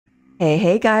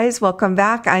Hey guys, welcome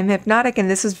back. I'm Hypnotic and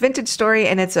this is Vintage Story,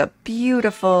 and it's a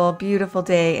beautiful, beautiful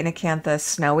day in Acantha.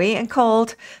 Snowy and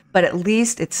cold, but at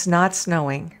least it's not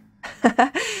snowing.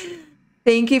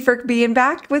 Thank you for being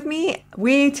back with me.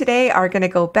 We today are going to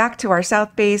go back to our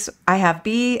south base. I have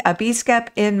a bee skep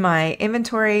in my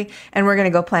inventory, and we're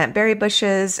going to go plant berry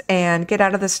bushes and get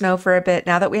out of the snow for a bit.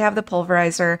 Now that we have the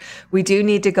pulverizer, we do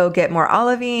need to go get more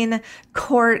olivine,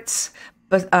 quartz,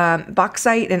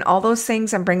 bauxite, and all those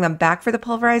things, and bring them back for the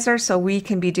pulverizer so we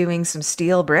can be doing some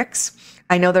steel bricks.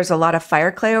 I know there's a lot of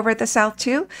fire clay over at the south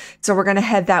too, so we're going to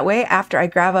head that way after I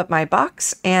grab up my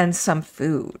box and some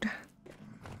food.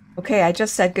 Okay, I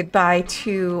just said goodbye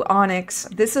to Onyx.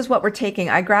 This is what we're taking.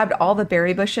 I grabbed all the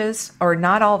berry bushes, or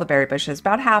not all the berry bushes,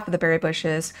 about half of the berry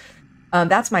bushes.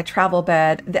 That's my travel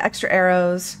bed, the extra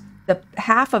arrows, the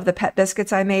half of the pet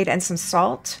biscuits I made, and some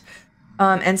salt,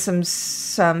 and some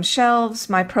shelves.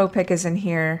 My pro pick is in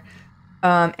here.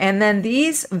 And then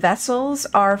these vessels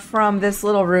are from this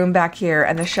little room back here,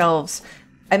 and the shelves.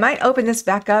 I might open this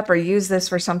back up or use this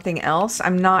for something else.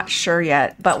 I'm not sure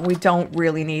yet, but we don't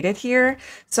really need it here.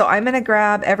 So I'm going to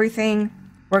grab everything.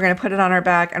 We're going to put it on our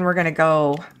back and we're going to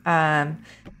go. I'm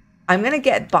going to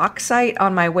get bauxite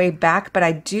on my way back, but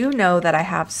I do know that I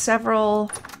have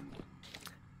several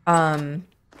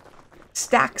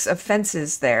stacks of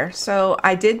fences there. So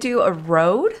I did do a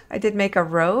road. I did make a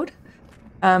road.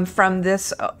 From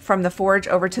the forge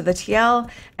over to the TL,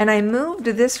 and I moved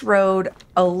this road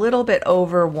a little bit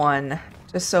over one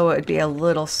just so it would be a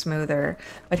little smoother.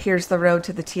 But here's the road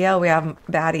to the TL. We have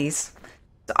baddies.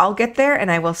 So I'll get there and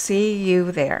I will see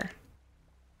you there.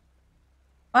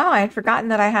 Wow, I had forgotten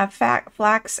that I have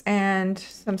flax and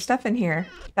some stuff in here.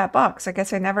 That box. I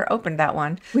guess I never opened that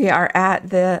one. We are at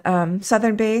the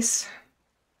southern base.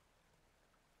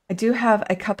 I do have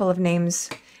a couple of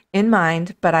names in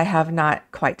mind, but I have not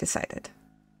quite decided.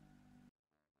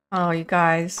 Oh, you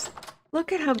guys,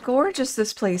 look at how gorgeous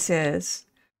this place is.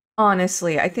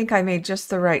 Honestly, I think I made just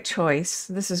the right choice.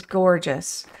 This is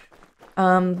gorgeous.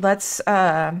 First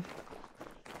thing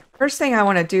I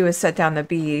want to do is set down the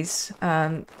bees.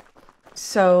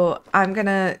 So I'm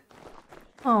gonna,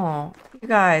 oh, you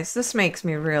guys, this makes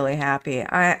me really happy.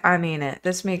 I mean it.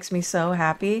 This makes me so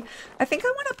happy. I think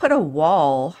I want to put a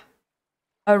wall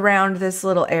around this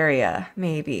little area,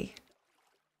 maybe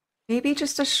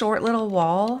just a short little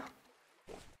wall.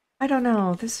 I don't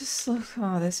know. This is so,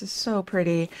 oh, this is so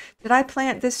pretty. Did I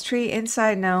plant this tree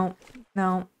inside? No.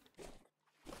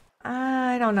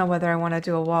 I don't know whether I want to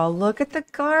do a wall. Look at the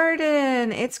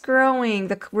garden. It's growing.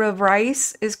 The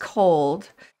rice is cold,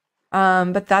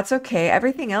 but that's okay.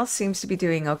 Everything else seems to be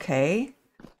doing okay.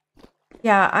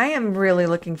 Yeah, I am really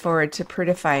looking forward to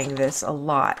prettifying this a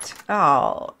lot.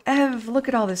 Oh, Ev, look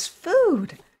at all this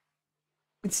food.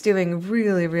 It's doing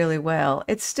really, really well.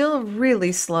 It's still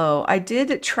really slow. I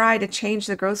did try to change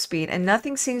the growth speed and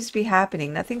nothing seems to be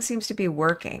happening. Nothing seems to be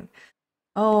working.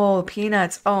 Oh,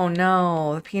 peanuts. Oh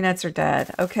no, the peanuts are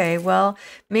dead. Okay, well,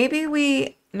 maybe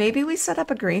we set up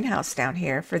a greenhouse down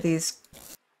here for these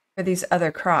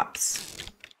other crops.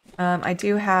 I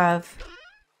do have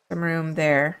some room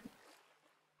there.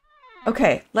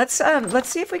 Okay, let's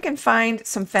see if we can find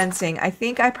some fencing. I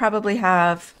think I probably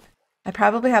have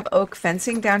oak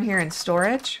fencing down here in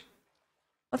storage.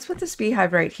 Let's put this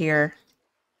beehive right here.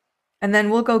 And then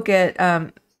we'll go get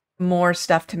more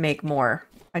stuff to make more.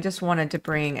 I just wanted to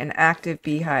bring an active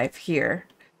beehive here.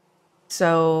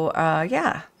 So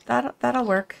yeah, that'll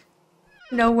work.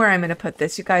 Know where I'm going to put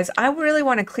this, you guys. I really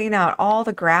want to clean out all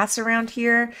the grass around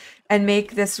here and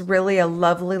make this really a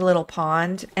lovely little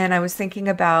pond. And I was thinking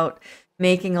about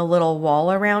making a little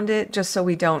wall around it just so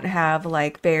we don't have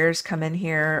like bears come in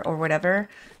here or whatever.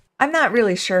 I'm not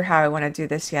really sure how I want to do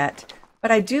this yet, but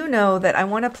I do know that I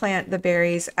want to plant the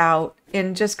berries out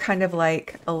in just kind of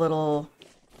like a little,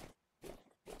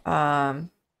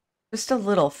 just a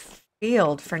little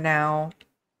field for now.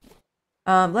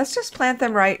 Let's just plant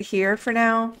them right here for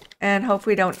now and hope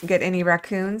we don't get any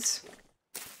raccoons.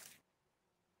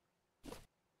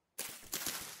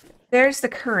 There's the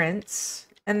currants,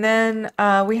 and then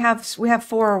we have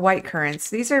 4 white currants.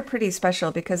 These are pretty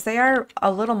special because they are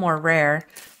a little more rare.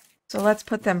 So let's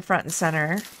put them front and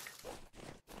center.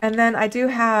 And then I do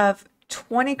have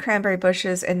 20 cranberry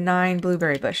bushes and 9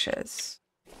 blueberry bushes.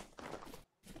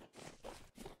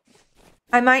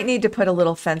 I might need to put a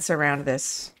little fence around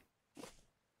this.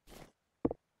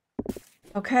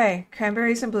 Okay,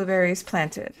 cranberries and blueberries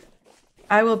planted.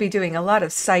 I will be doing a lot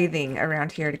of scything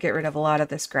around here to get rid of a lot of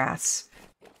this grass.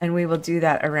 And we will do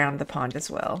that around the pond as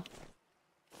well.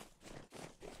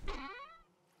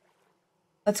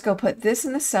 Let's go put this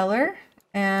in the cellar.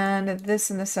 and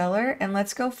this in the cellar. And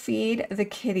let's go feed the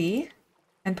kitty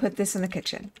and put this in the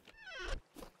kitchen.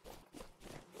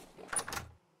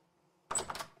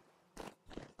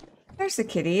 There's the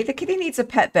kitty. The kitty needs a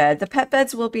pet bed. The pet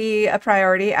beds will be a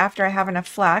priority after I have enough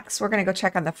flax. We're going to go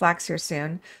check on the flax here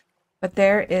soon. But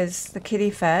there is the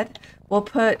kitty fed. We'll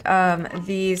put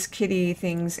these kitty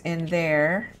things in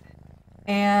there.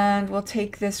 And we'll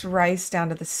take this rice down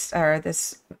to the, or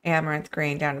this amaranth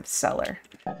grain down to the cellar.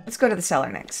 Let's go to the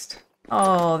cellar next.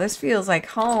 Oh, this feels like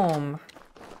home.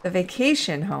 The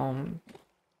vacation home.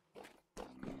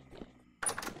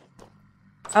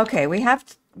 Okay, we have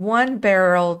one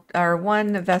barrel, or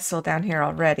one vessel down here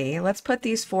already. Let's put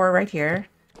these 4 right here.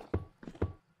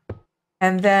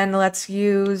 And then let's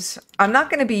use, I'm not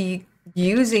going to be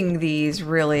using these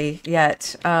really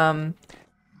yet,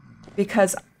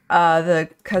 because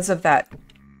of that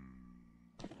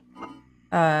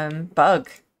bug.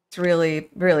 It's really,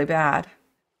 really bad.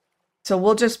 So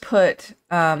we'll just put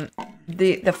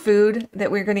the food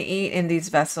that we're going to eat in these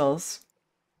vessels.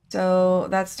 So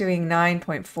that's doing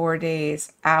 9.4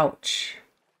 days. Ouch.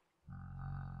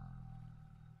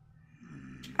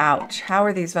 Ouch. How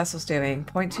are these vessels doing?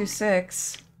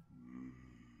 0.26.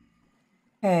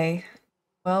 Okay.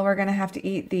 Well, we're going to have to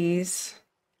eat these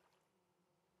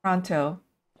pronto.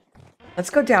 Let's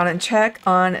go down and check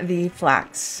on the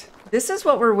flax. This is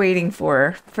what we're waiting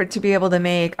for to be able to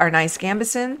make our nice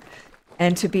gambeson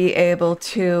and to be able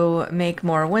to make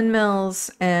more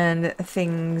windmills and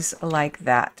things like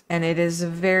that. And it is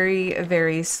very,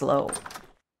 very slow.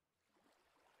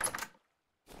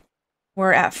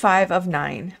 We're at 5 of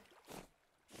 9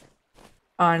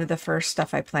 on the first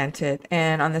stuff I planted.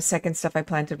 And on the second stuff I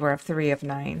planted, we're at 3 of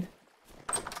 9.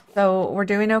 So we're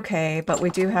doing okay, but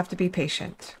we do have to be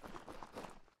patient.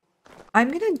 I'm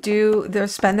going to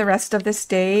spend the rest of this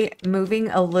day moving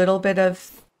a little bit of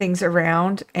things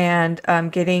around and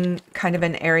getting kind of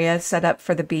an area set up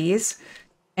for the bees.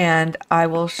 And I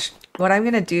will, what I'm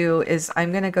going to do is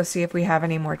I'm going to go see if we have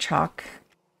any more chalk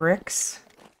bricks.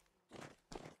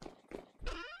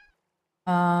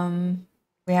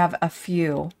 We have a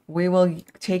few. We will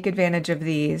take advantage of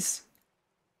these.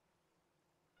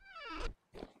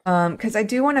 Because I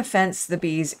do want to fence the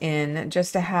bees in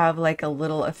just to have like a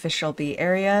little official bee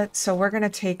area. So we're going to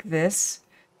take this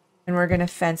and we're going to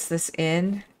fence this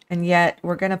in. And yet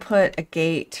we're going to put a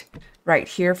gate right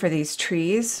here for these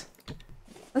trees.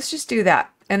 Let's just do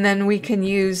that. And then we can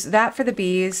use that for the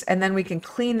bees. And then we can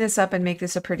clean this up and make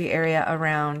this a pretty area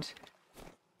around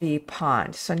the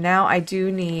pond. So now I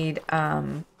do need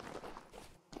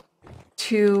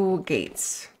 2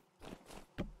 gates.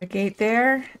 A gate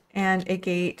there and a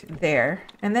gate there.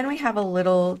 And then we have a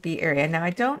little bee area. Now I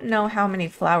don't know how many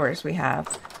flowers we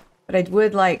have, but I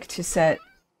would like to set,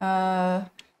 we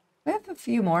have a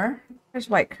few more. There's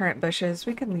white currant bushes.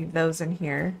 We can leave those in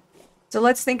here. So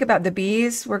let's think about the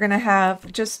bees. We're going to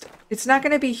have just, it's not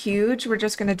going to be huge. We're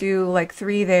just going to do like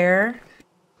 3 there.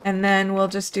 And then we'll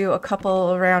just do a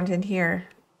couple around in here.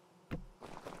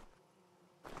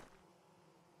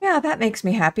 Yeah, that makes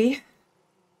me happy.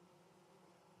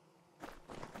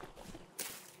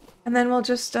 And then we'll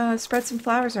just spread some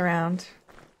flowers around.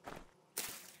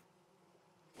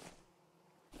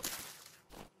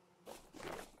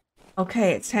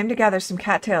 Okay, it's time to gather some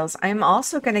cattails. I'm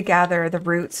also going to gather the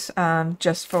roots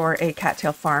just for a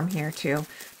cattail farm here too.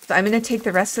 So I'm going to take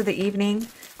the rest of the evening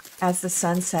as the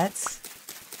sun sets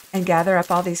and gather up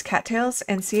all these cattails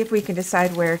and see if we can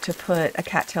decide where to put a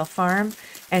cattail farm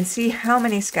and see how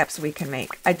many skeps we can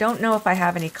make. I don't know if I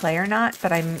have any clay or not,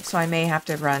 but so I may have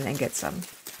to run and get some.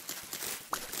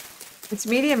 It's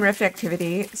medium rift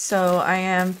activity, so I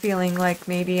am feeling like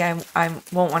maybe I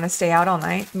won't want to stay out all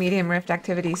night. Medium rift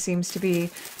activity seems to be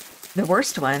the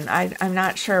worst one. I'm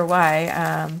not sure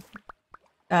why.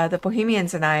 The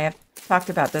Bohemians and I have talked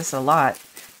about this a lot.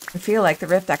 I feel like the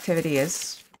rift activity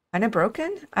is kind of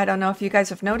broken. I don't know if you guys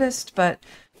have noticed, but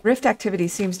rift activity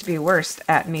seems to be worst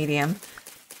at medium.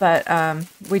 But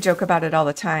we joke about it all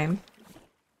the time.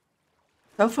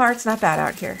 So far, it's not bad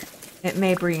out here. It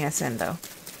may bring us in, though.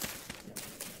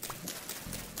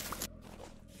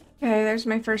 Okay, there's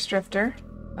my first drifter.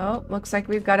 Oh, looks like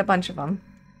we've got a bunch of them.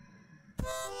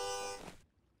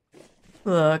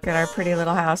 Look at our pretty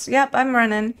little house. Yep, I'm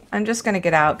running. I'm just going to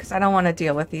get out because I don't want to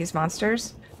deal with these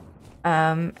monsters.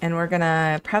 And we're going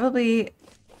to probably,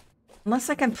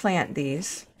 unless I can plant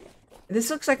these.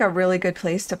 This looks like a really good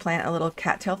place to plant a little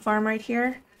cattail farm right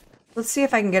here. Let's see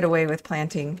if I can get away with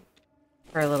planting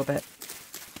for a little bit.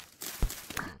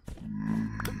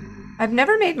 I've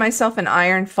never made myself an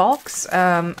iron falx.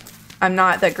 I'm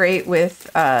not that great with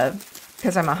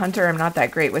because I'm a hunter, I'm not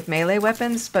that great with melee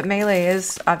weapons, but melee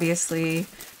is obviously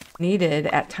needed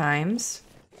at times.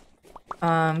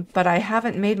 But I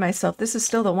haven't made myself... This is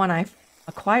still the one I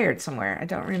acquired somewhere. I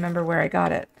don't remember where I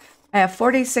got it. I have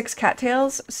 46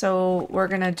 cattails, so we're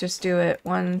gonna just do it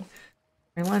one,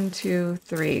 2,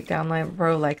 3, down the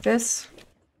row like this.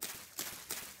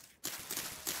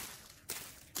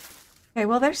 Okay,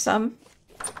 well, there's some.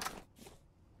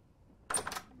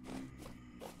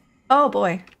 Oh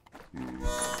boy.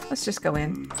 Let's just go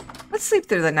in. Let's sleep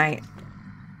through the night.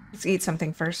 Let's eat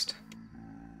something first.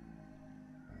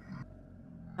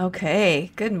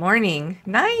 Okay, good morning.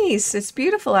 Nice, it's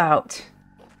beautiful out.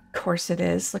 Of course it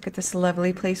is. Look at this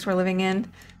lovely place we're living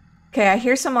in. Okay, I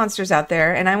hear some monsters out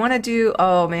there, and I want to do...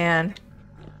 Oh, man.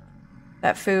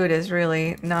 That food is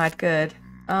really not good.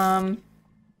 I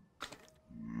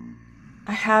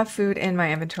have food in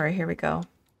my inventory. Here we go.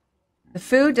 The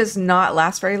food does not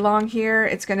last very long here.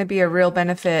 It's going to be a real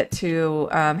benefit to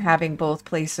having both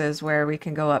places where we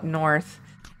can go up north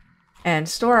and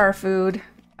store our food,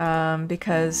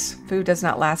 because food does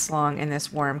not last long in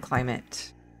this warm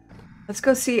climate. Let's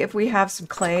go see if we have some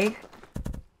clay.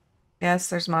 Yes,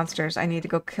 there's monsters. I need to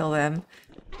go kill them.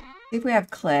 See if we have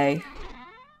clay.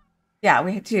 Yeah,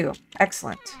 we do.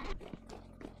 Excellent.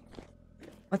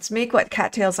 Let's make what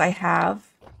cattails I have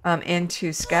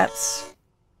into skets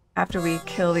after we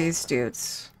kill these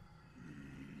dudes.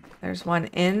 There's one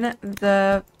in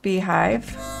the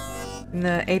beehive, in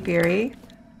the apiary.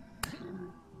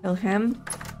 Kill him.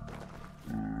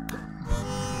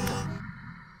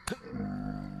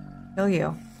 Kill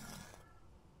you.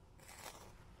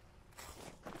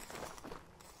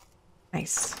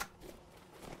 Nice.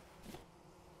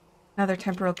 Another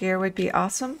temporal gear would be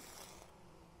awesome.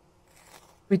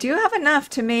 We do have enough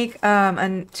to make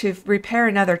to repair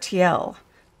another TL,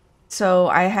 so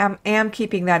I am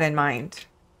keeping that in mind.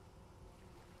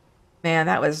 Man,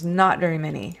 that was not very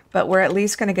many, but we're at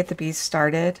least going to get the bees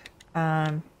started.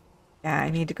 Yeah, I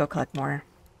need to go collect more.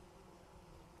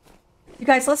 You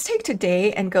guys, let's take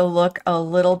today and go look a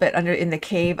little bit in the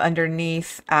cave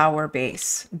underneath our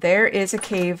base. There is a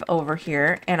cave over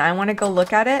here, and I want to go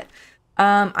look at it.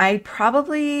 I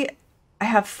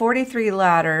have 43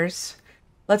 ladders.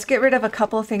 Let's get rid of a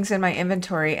couple of things in my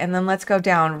inventory, and then let's go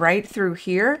down right through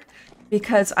here,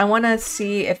 because I want to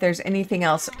see if there's anything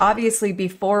else. Obviously,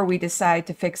 before we decide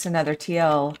to fix another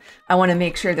TL, I want to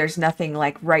make sure there's nothing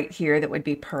like right here that would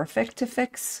be perfect to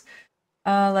fix.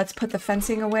 Let's put the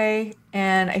fencing away,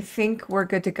 and I think we're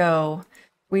good to go.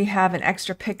 We have an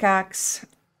extra pickaxe.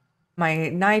 My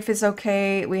knife is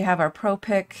okay. We have our pro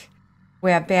pick.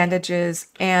 We have bandages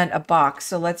and a box.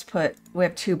 So we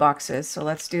have 2 boxes. So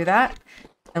let's do that.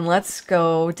 And let's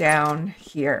go down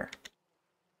here.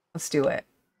 Let's do it.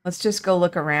 Let's just go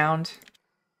look around.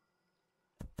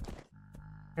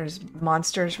 There's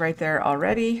monsters right there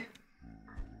already.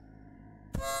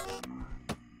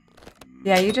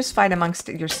 Yeah, you just fight amongst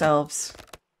yourselves.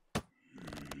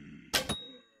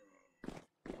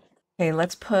 Okay,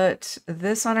 let's put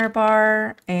this on our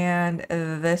bar and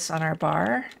this on our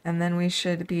bar, and then we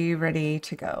should be ready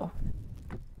to go.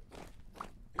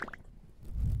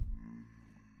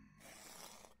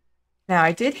 Now,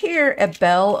 I did hear a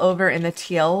bell over in the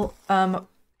TL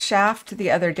shaft the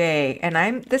other day,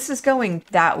 and this is going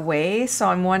that way, so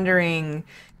I'm wondering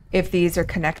if these are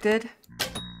connected.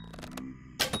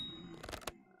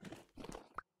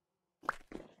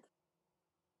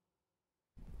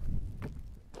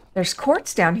 There's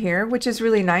quartz down here, which is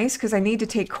really nice because I need to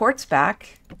take quartz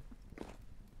back.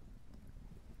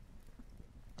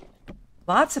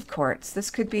 Lots of quartz. This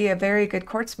could be a very good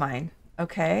quartz mine.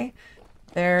 Okay.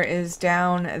 There is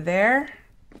down there.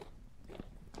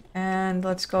 And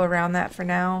let's go around that for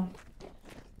now.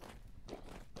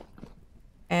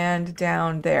 And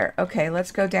down there. Okay,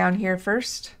 let's go down here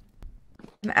first.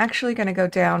 I'm actually going to go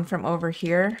down from over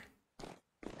here.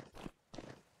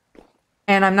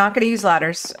 And I'm not going to use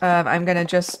ladders. I'm going to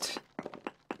just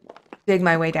dig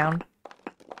my way down.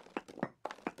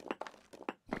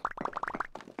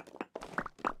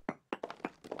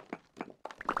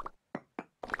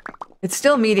 It's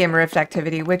still medium rift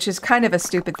activity, which is kind of a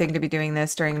stupid thing to be doing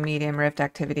this during medium rift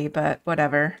activity, but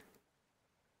whatever.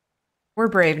 We're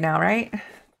brave now, right?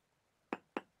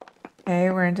 Okay,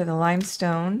 we're into the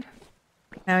limestone.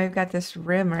 Now we've got this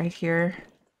rim right here.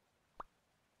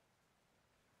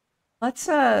 Let's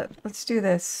do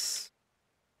this.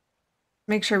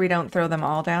 Make sure we don't throw them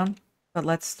all down, but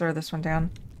let's throw this one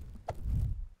down.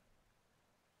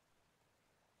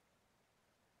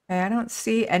 Okay, I don't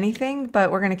see anything,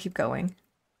 but we're gonna keep going.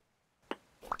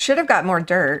 Should have got more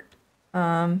dirt.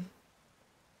 But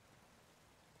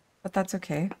that's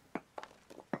okay.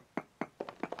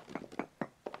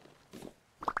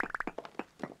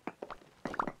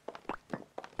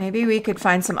 Maybe we could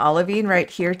find some olivine right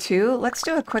here too. Let's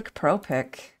do a quick pro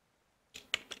pick.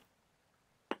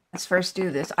 Let's first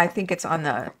do this. I think it's on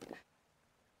the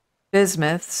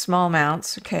bismuth, small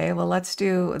amounts. Okay, well, let's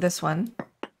do this one.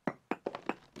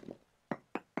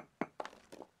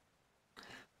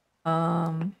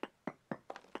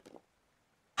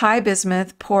 High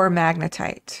bismuth, poor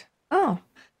magnetite. Oh,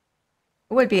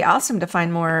 it would be awesome to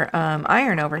find more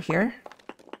iron over here.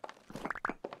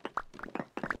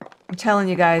 I'm telling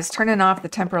you guys, turning off the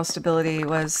temporal stability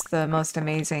was the most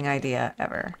amazing idea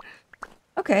ever.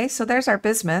 Okay, so there's our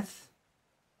bismuth.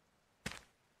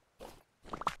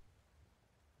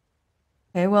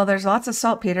 Okay, well, there's lots of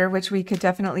saltpeter, which we could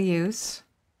definitely use.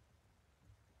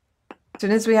 As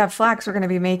soon as we have flax, we're going to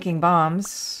be making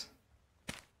bombs.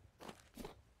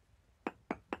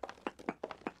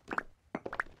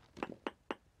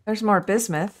 There's more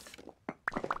bismuth.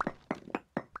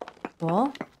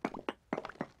 Cool.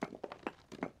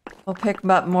 We'll pick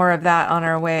up more of that on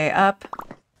our way up.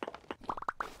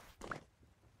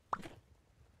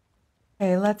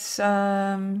 Okay, let's get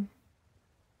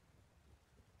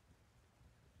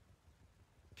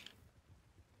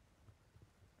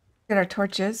our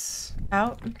torches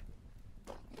out.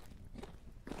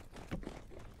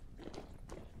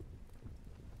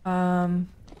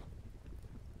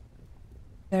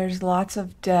 There's lots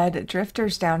of dead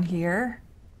drifters down here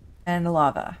and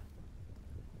lava.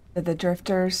 Did the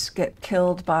drifters get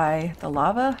killed by the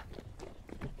lava?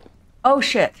 Oh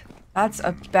shit, that's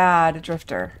a bad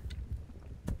drifter.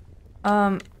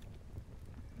 Yeah,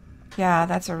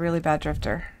 that's a really bad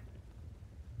drifter.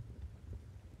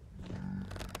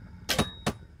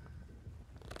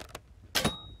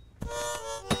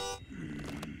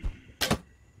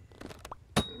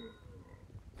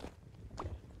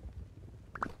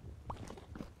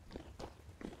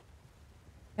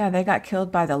 Yeah, they got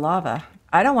killed by the lava.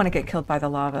 I don't want to get killed by the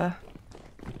lava.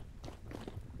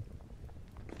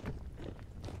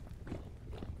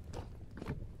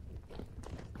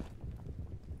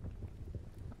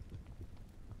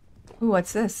 Ooh,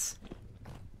 what's this?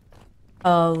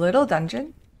 A little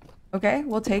dungeon. Okay,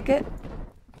 we'll take it.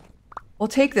 We'll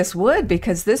take this wood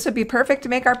because this would be perfect to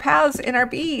make our paths in our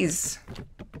bees.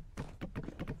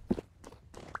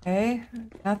 Okay,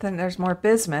 nothing. There's more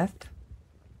bismuth.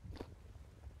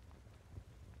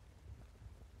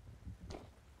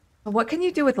 What can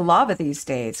you do with lava these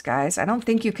days, guys? I don't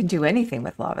think you can do anything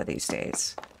with lava these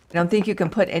days. I don't think you can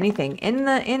put anything in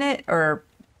it or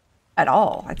at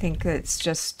all. I think it's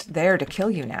just there to kill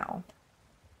you now.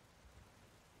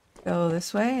 Go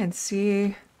this way and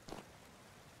see.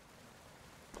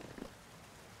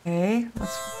 Okay,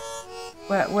 let's.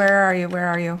 Where are you? Where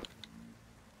are you?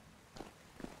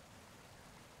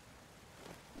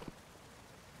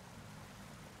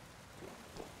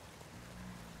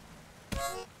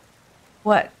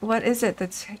 What is it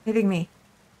that's hitting me?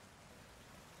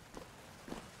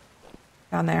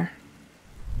 Down there.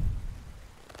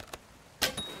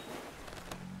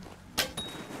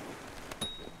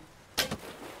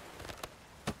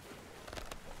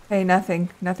 Hey, nothing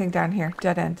down here.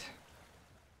 Dead end.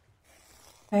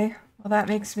 Okay, well that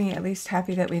makes me at least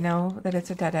happy that we know that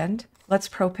it's a dead end. Let's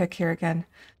pro pick here again.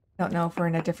 Don't know if we're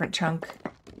in a different chunk.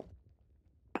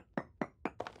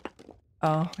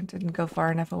 Oh, it didn't go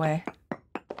far enough away.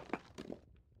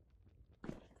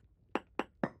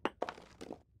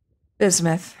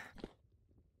 Bismuth.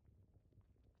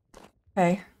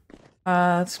 Okay.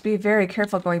 Let's be very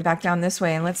careful going back down this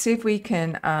way, and let's see if we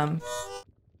can,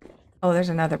 Oh, there's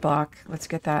another block. Let's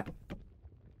get that.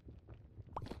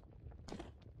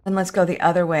 And let's go the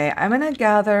other way. I'm gonna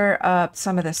gather up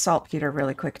some of the saltpeter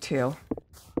really quick, too.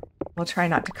 We'll try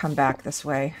not to come back this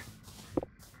way.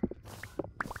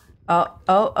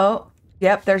 Oh.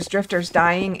 Yep, there's drifters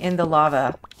dying in the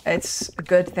lava. It's a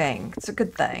good thing. It's a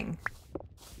good thing.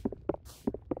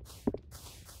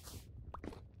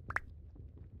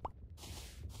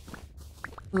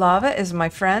 Lava is my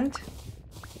friend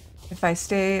if I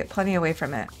stay plenty away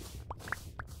from it.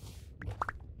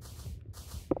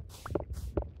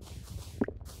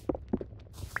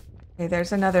 Okay,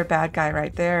 there's another bad guy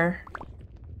right there.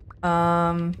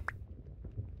 Let's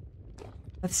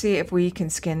see if we can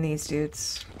skin these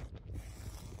dudes.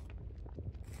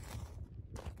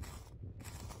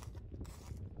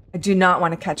 I do not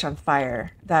want to catch on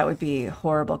fire. That would be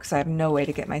horrible because I have no way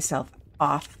to get myself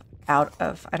out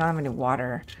of. I don't have any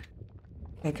water.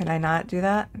 Okay, can I not do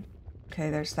that? Okay,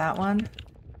 there's that one.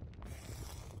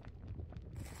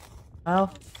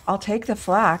 Well, I'll take the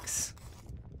flax.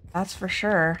 That's for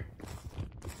sure.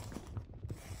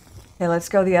 Okay, let's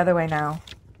go the other way now.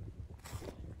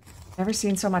 Never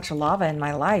seen so much lava in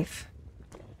my life.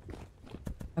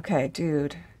 Okay,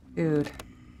 dude. Dude.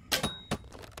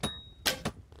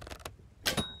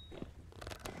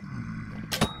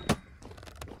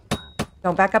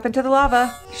 Don't back up into the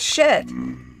lava. Shit!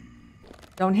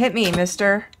 Don't hit me,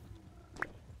 mister.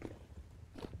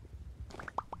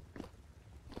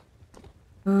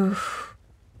 Oof.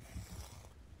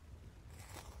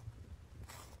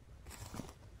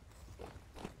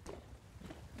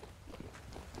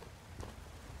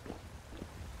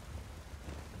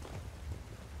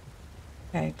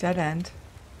 Okay, dead end.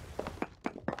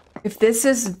 If this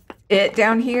is it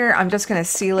down here, I'm just gonna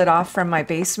seal it off from my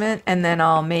basement, and then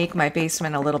I'll make my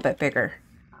basement a little bit bigger.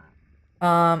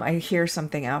 I hear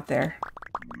something out there.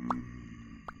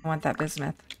 I want that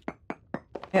bismuth.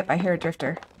 Yep, I hear a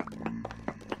drifter.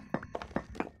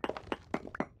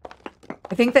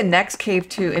 I think the next cave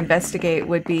to investigate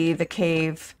would be the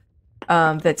cave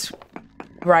that's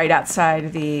right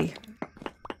outside the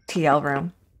TL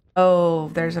room. Oh,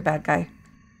 there's a bad guy.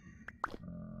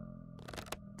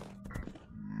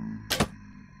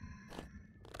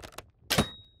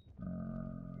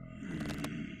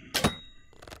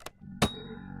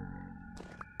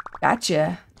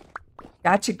 Gotcha.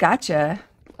 Gotcha, gotcha.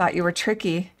 Thought you were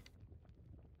tricky.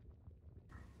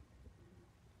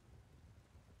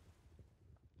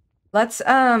 Let's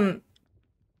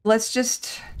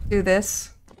just do this.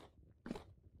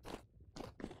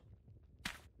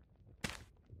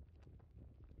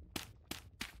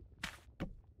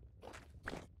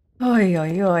 Oi,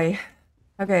 oi, oi.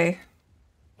 Okay.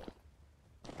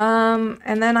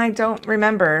 And then I don't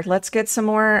remember. Let's get some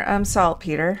more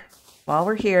saltpeter while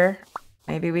we're here.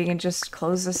 Maybe we can just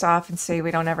close this off and say we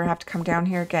don't ever have to come down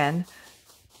here again.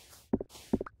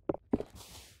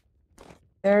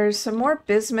 There's some more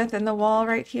bismuth in the wall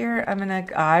right here.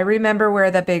 I remember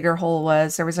where the bigger hole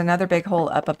was. There was another big hole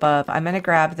up above. I'm gonna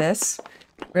grab this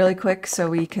really quick so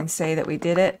we can say that we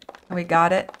did it, we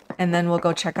got it, and then we'll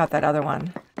go check out that other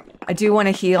one. I do want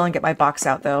to heal and get my box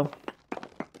out though.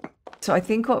 So I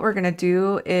think what we're gonna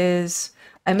do is,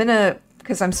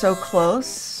 because I'm so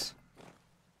close,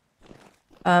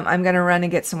 I'm gonna run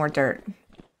and get some more dirt.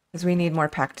 Because we need more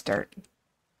packed dirt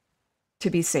to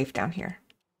be safe down here.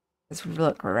 Because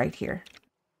look, we're right here.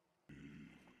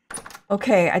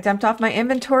 Okay, I dumped off my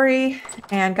inventory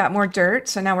and got more dirt.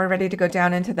 So now we're ready to go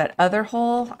down into that other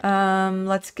hole.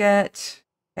 Let's get,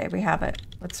 okay, we have it.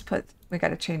 We got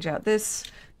to change out this.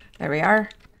 There we are.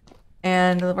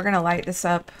 And we're going to light this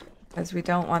up because we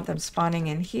don't want them spawning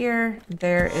in here.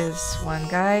 There is one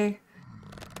guy.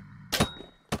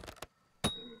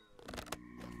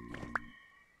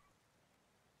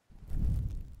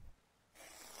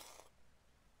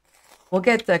 We'll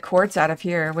get the quartz out of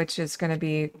here, which is going to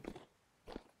be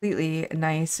completely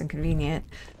nice and convenient.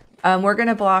 We're going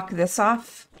to block this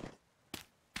off.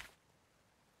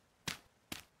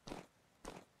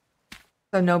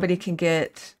 So nobody can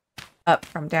get up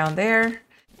from down there.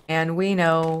 And we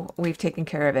know we've taken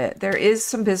care of it. There is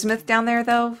some bismuth down there,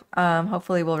 though.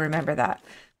 Hopefully we'll remember that.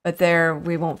 But there,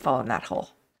 we won't fall in that hole.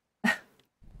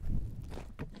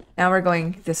 Now we're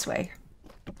going this way.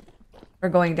 We're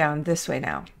going down this way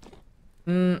now.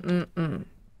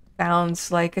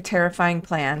 Sounds like a terrifying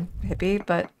plan, Hypi,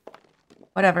 but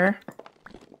whatever.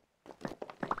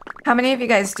 How many of you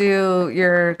guys do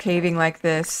your caving like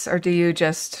this, or do you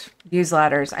just use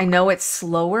ladders? I know it's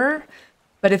slower,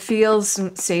 but it feels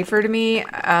safer to me.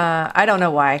 I don't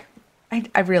know why.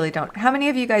 I really don't. How many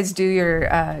of you guys do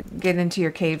your get into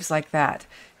your caves like that,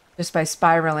 just by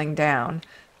spiraling down?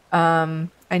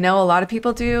 I know a lot of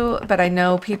people do, but I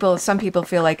know some people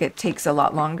feel like it takes a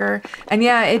lot longer. And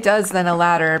yeah, it does than a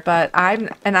ladder, but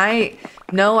I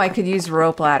know I could use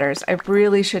rope ladders. I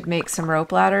really should make some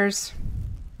rope ladders.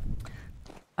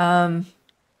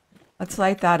 Let's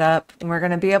light that up. And we're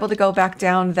going to be able to go back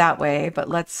down that way, but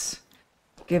let's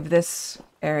give this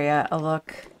area a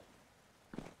look.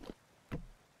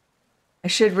 I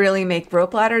should really make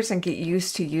rope ladders and get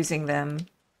used to using them.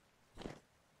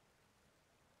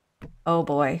 Oh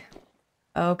boy.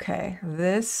 Okay,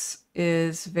 this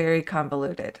is very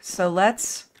convoluted. So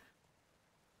let's,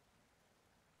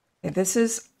 okay, this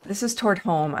is toward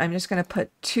home. I'm just going to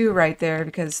put 2 right there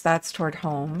because that's toward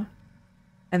home.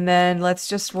 And then let's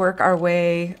just work our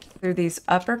way through these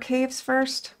upper caves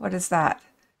first. What is that?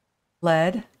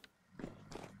 Lead.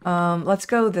 Let's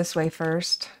go this way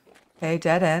first. Okay,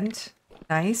 dead end.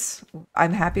 Nice.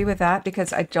 I'm happy with that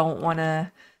because I don't want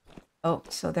to. Oh,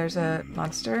 so there's a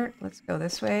monster. Let's go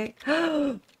this way.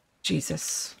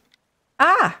 Jesus.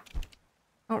 Ah!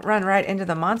 Don't run right into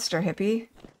the monster, Hypi.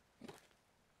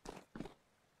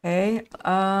 Okay,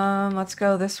 let's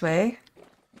go this way.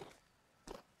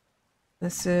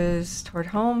 This is toward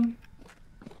home.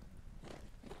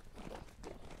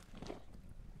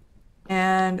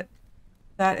 And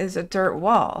that is a dirt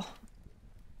wall.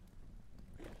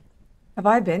 Have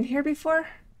I been here before?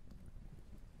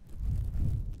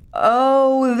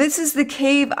 Oh, this is the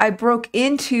cave I broke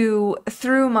into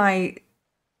through my...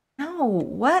 No,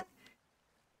 what?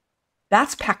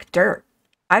 That's packed dirt.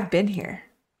 I've been here.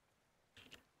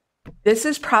 This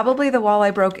is probably the wall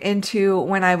I broke into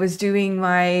when I was doing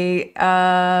my...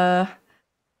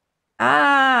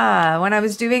 when I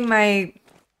was doing my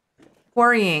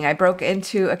quarrying, I broke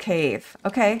into a cave.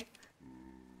 Okay.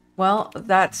 Well,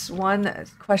 that's one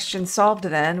question solved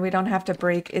then. We don't have to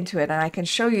break into it, and I can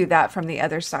show you that from the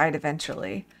other side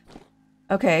eventually.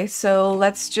 Okay, so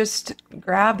let's just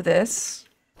grab this.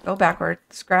 Go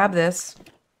backwards. Grab this.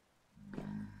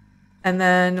 And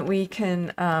then we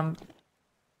can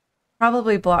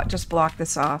probably just block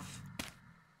this off.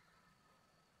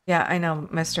 Yeah, I know,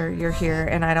 mister. You're here,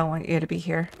 and I don't want you to be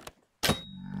here.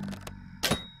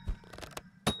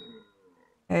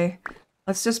 Okay.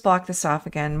 Let's just block this off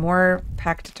again. More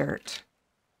packed dirt.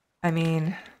 I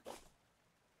mean,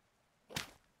 I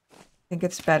think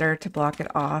it's better to block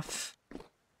it off.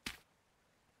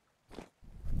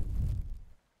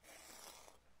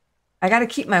 I gotta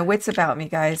keep my wits about me,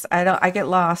 guys. I get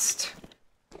lost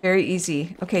very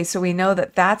easy. Okay, so we know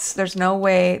that there's no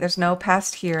way, there's no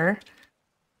past here.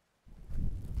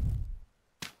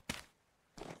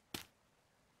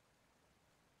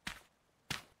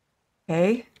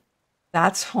 Okay.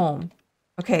 That's home.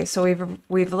 Okay, so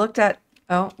we've looked at...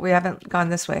 Oh, we haven't gone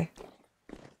this way.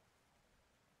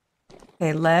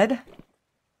 Okay, lead.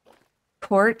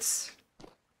 Quartz.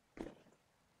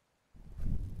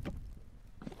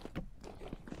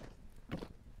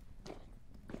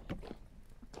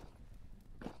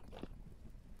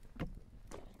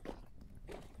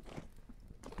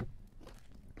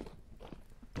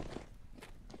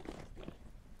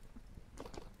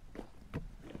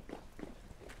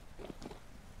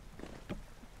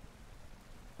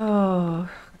 Oh,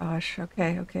 gosh.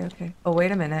 Okay, okay, okay. Oh,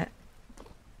 wait a minute.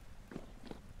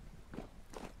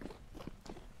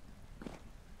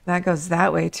 That goes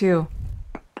that way, too.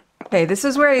 Okay, this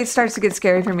is where it starts to get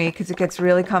scary for me because it gets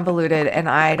really convoluted and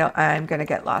I'm gonna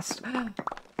get lost.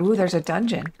 Ooh, there's a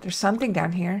dungeon. There's something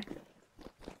down here.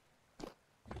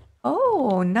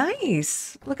 Oh,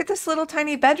 nice. Look at this little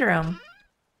tiny bedroom.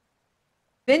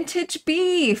 Vintage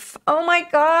beef. Oh my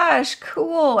gosh,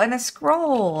 cool. And a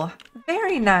scroll.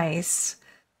 Very nice.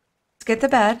 Let's get the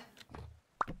bed.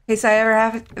 In case I ever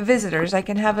have visitors, I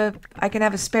can have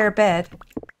a spare bed.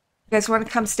 You guys want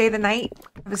to come stay the night?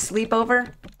 Have a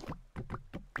sleepover?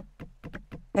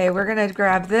 Okay, we're gonna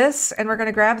grab this and we're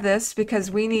gonna grab this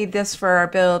because we need this for our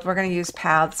build. We're gonna use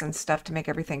paths and stuff to make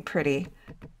everything pretty.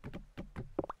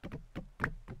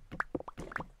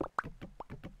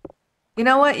 You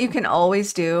know what you can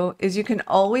always do is you can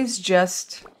always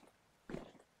just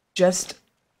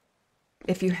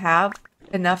if you have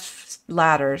enough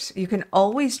ladders, you can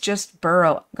always just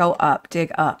go up,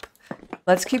 dig up.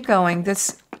 Let's keep going.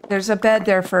 There's a bed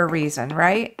there for a reason,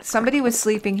 right? Somebody was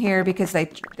sleeping here because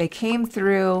they came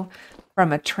through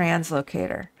from a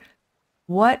translocator.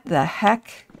 What the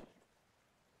heck?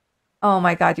 Oh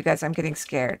my God, you guys, I'm getting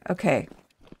scared. Okay.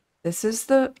 Let's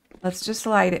just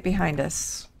light it behind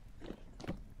us.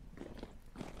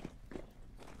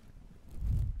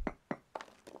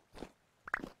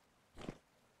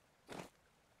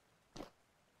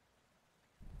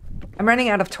 I'm running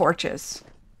out of torches.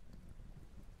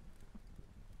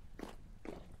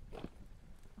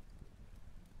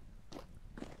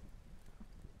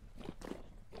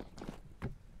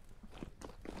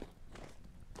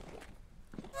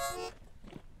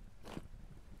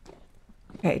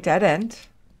 Okay, dead end.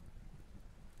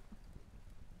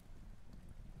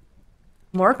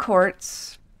 More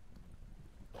quartz.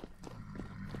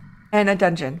 And a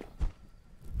dungeon.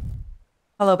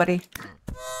 Hello, buddy.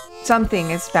 Something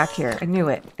is back here. I knew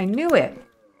it. I knew it.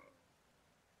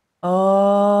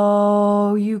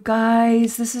 Oh, you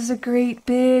guys, this is a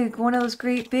one of those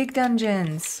great big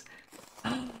dungeons.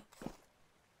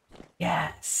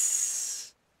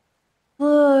 Yes.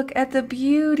 Look at the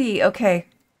beauty. Okay.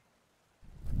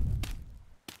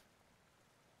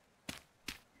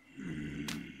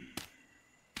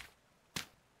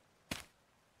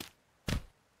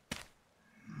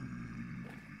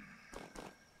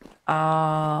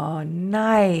 Oh,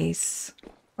 nice.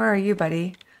 Where are you,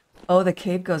 buddy? Oh, the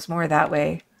cave goes more that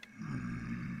way.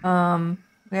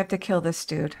 We have to kill this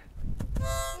dude.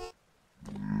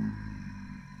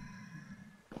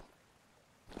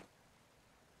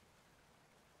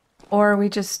 Or we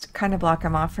just kind of block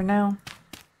him off for now.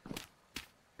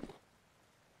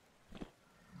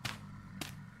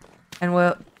 And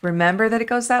remember that it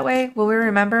goes that way? Will we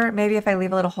remember maybe if I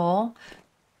leave a little hole?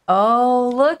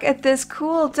 Oh, look at this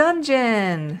cool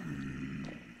dungeon.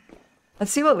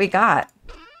 Let's see what we got.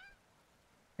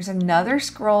 There's another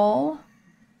scroll.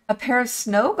 A pair of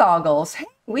snow goggles. Hey,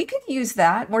 we could use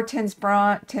that. More tin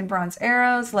bronze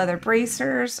arrows, leather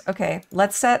bracers. Okay,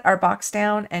 let's set our box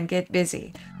down and get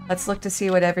busy. Let's look to see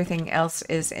what everything else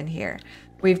is in here.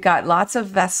 We've got lots of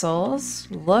vessels.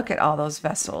 Look at all those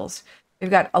vessels.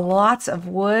 We've got lots of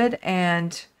wood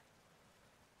and...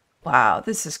 Wow,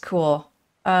 this is cool.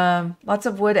 Lots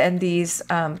of wood and these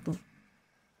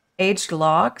aged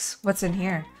logs. What's in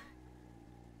here?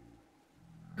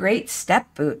 Great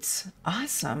step boots.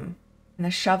 Awesome. And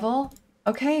a shovel.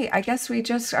 Okay, I guess we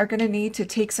just are going to need to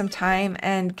take some time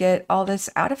and get all this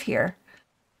out of here.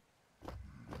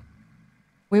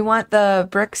 We want the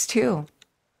bricks too.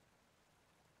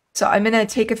 So I'm going to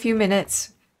take a few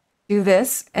minutes, do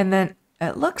this, and then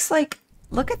it looks like,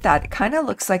 look at that. It kind of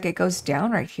looks like it goes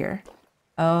down right here.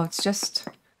 Oh, it's just,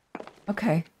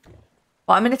 okay.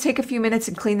 Well, I'm going to take a few minutes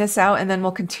and clean this out, and then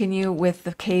we'll continue with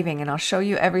the caving, and I'll show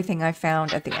you everything I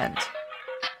found at the end.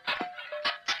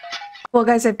 Well,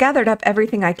 guys, I've gathered up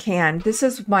everything I can. This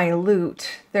is my loot.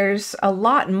 There's a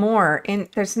lot more in.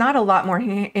 There's not a lot more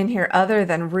in here other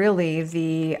than really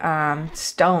the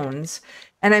stones.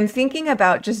 And I'm thinking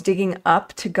about just digging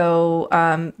up to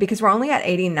go because we're only at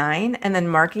 89, and then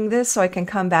marking this so I can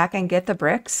come back and get the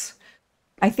bricks.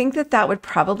 I think that that would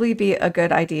probably be a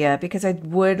good idea because I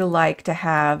would like to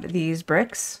have these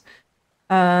bricks.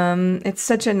 It's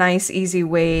such a nice, easy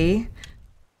way.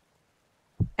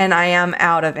 And I am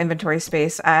out of inventory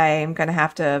space. I'm going to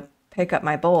have to pick up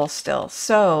my bowl still.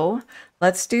 So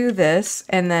let's do this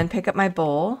and then pick up my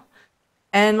bowl.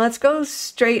 And let's go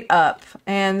straight up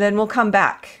and then we'll come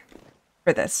back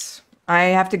for this. I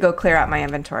have to go clear out my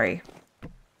inventory.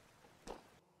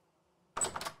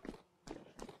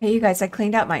 Hey, you guys, I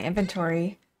cleaned out my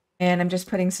inventory and I'm just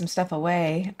putting some stuff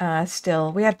away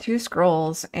still. We have 2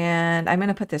 scrolls and I'm going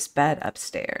to put this bed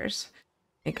upstairs.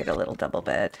 Make it a little double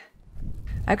bed.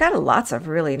 I've got lots of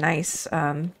really nice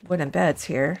wooden beds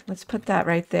here. Let's put that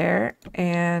right there.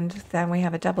 And then we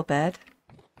have a double bed.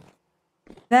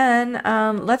 Then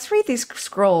let's read these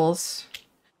scrolls.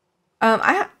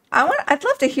 I'd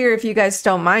love to hear if you guys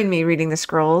don't mind me reading the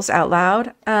scrolls out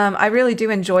loud. I really do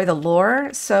enjoy the lore,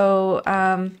 so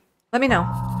let me know.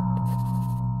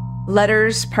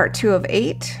 Letters, part 2 of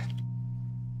 8.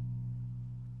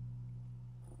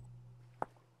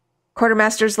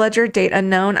 Quartermaster's ledger, date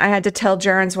unknown. I had to tell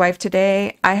Jaren's wife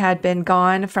today. I had been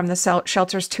gone from the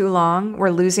shelters too long.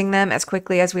 We're losing them as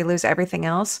quickly as we lose everything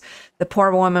else. The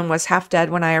poor woman was half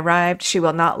dead when I arrived. She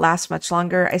will not last much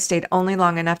longer. I stayed only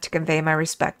long enough to convey my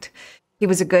respect. He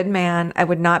was a good man. I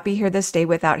would not be here this day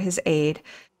without his aid.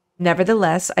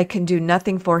 Nevertheless, I can do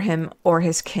nothing for him or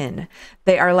his kin.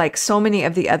 They are like so many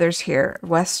of the others here.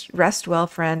 Rest well,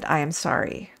 friend. I am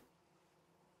sorry.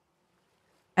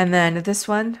 And then this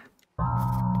one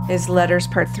is letters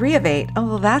part 3 of 8. Oh,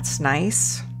 well, that's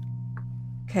nice.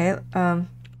 Okay,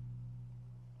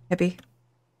 Hypi.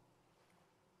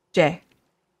 J.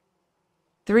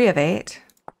 3 of 8.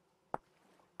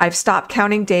 I've stopped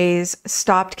counting days,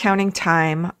 stopped counting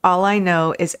time. All I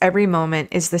know is every moment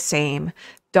is the same.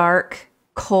 Dark,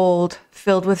 cold,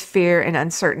 filled with fear and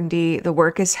uncertainty. The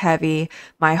work is heavy.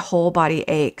 My whole body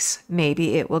aches.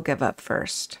 Maybe it will give up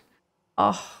first.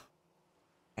 Oh.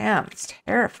 Damn, it's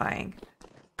terrifying.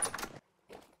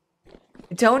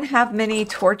 I don't have many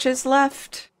torches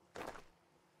left,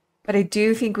 but I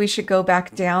do think we should go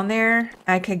back down there.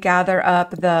 I could gather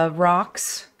up the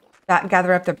rocks,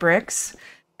 gather up the bricks,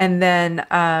 and then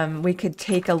we could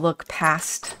take a look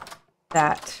past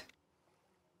that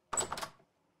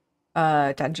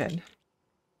dungeon.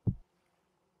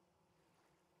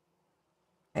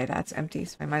 Okay, that's empty,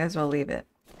 so I might as well leave it.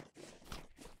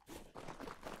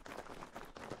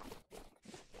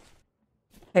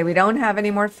 Okay, we don't have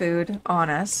any more food on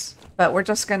us, but we're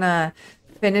just gonna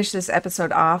finish this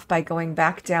episode off by going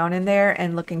back down in there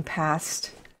and looking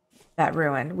past that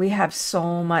ruin. We have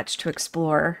so much to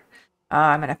explore.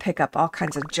 I'm gonna pick up all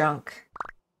kinds of junk.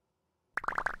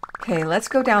 Okay, let's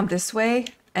go down this way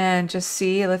and just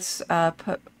see. Let's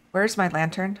where's my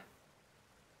lantern?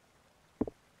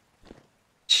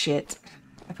 Shit.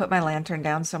 I put my lantern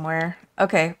down somewhere.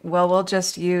 Okay, well, we'll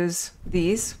just use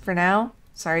these for now.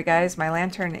 Sorry guys, my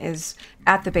lantern is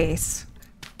at the base.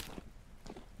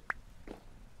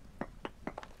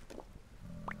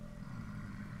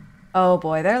 Oh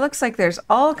boy, there looks like there's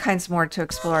all kinds more to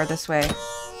explore this way.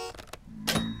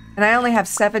 And I only have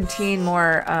 17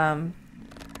 more,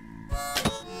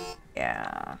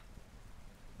 yeah.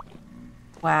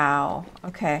 Wow.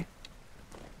 Okay.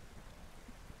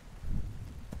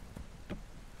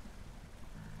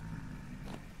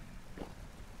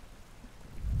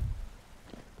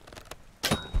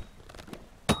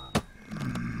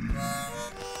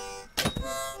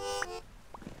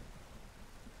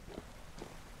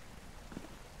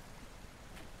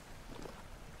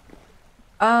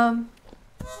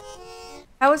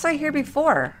 How was I here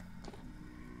before?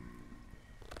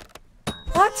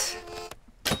 What?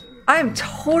 I am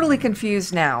totally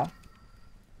confused now.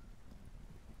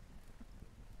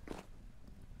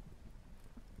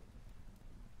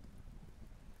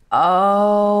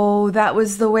 Oh, that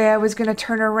was the way I was going to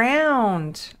turn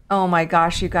around. Oh my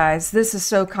gosh, you guys, this is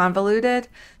so convoluted.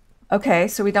 Okay,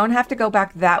 so we don't have to go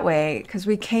back that way because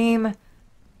we came...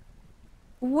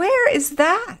 Where is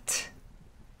that?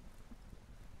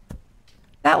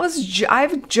 That was...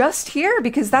 I've just here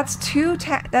because that's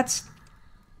that's...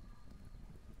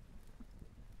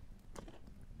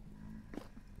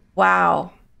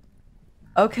 Wow.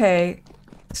 Okay.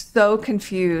 So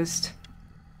confused.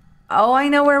 Oh, I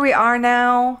know where we are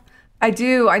now. I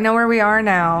do. I know where we are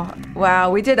now.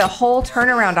 Wow, we did a whole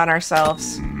turnaround on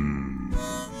ourselves.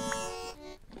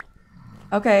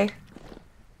 Okay.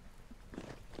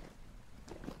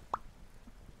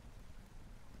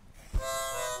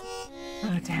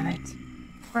 Oh, damn it.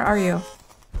 Where are you?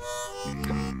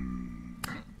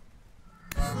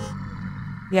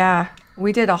 Yeah,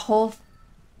 we did a whole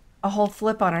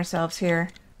flip on ourselves here.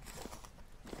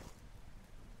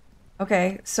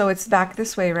 Okay, so it's back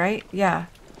this way, right? Yeah.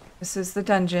 This is the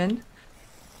dungeon.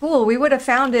 Cool, we would have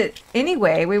found it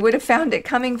anyway. We would have found it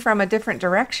coming from a different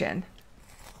direction.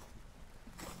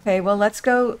 Okay, well, let's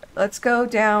go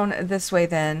down this way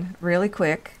then, really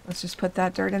quick. Let's just put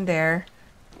that dirt in there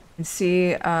and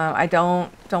see. I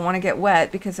don't want to get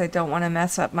wet because I don't want to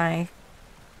mess up my...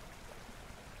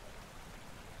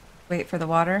 Wait for the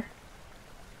water.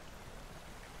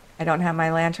 I don't have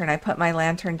my lantern. I put my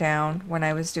lantern down when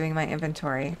I was doing my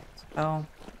inventory. Oh.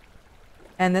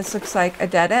 And this looks like a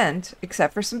dead end,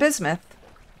 except for some bismuth.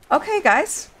 Okay,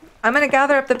 guys. I'm going to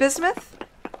gather up the bismuth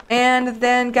and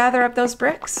then gather up those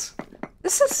bricks.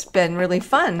 This has been really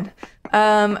fun.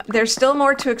 There's still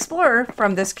more to explore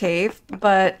from this cave,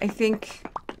 but I think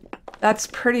that's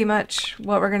pretty much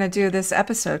what we're going to do this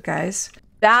episode, guys.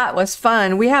 That was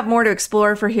fun. We have more to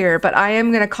explore for here, but I am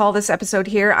going to call this episode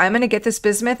here. I'm going to get this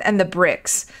bismuth and the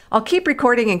bricks. I'll keep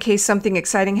recording in case something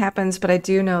exciting happens, but I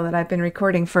do know that I've been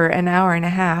recording for an hour and a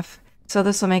half. So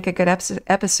this will make a good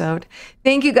episode.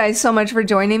 Thank you guys so much for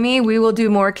joining me. We will do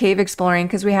more cave exploring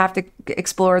because we have to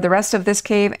explore the rest of this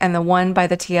cave and the one by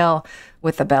the TL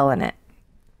with the bell in it.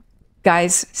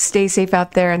 Guys, stay safe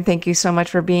out there and thank you so much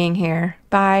for being here.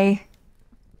 Bye.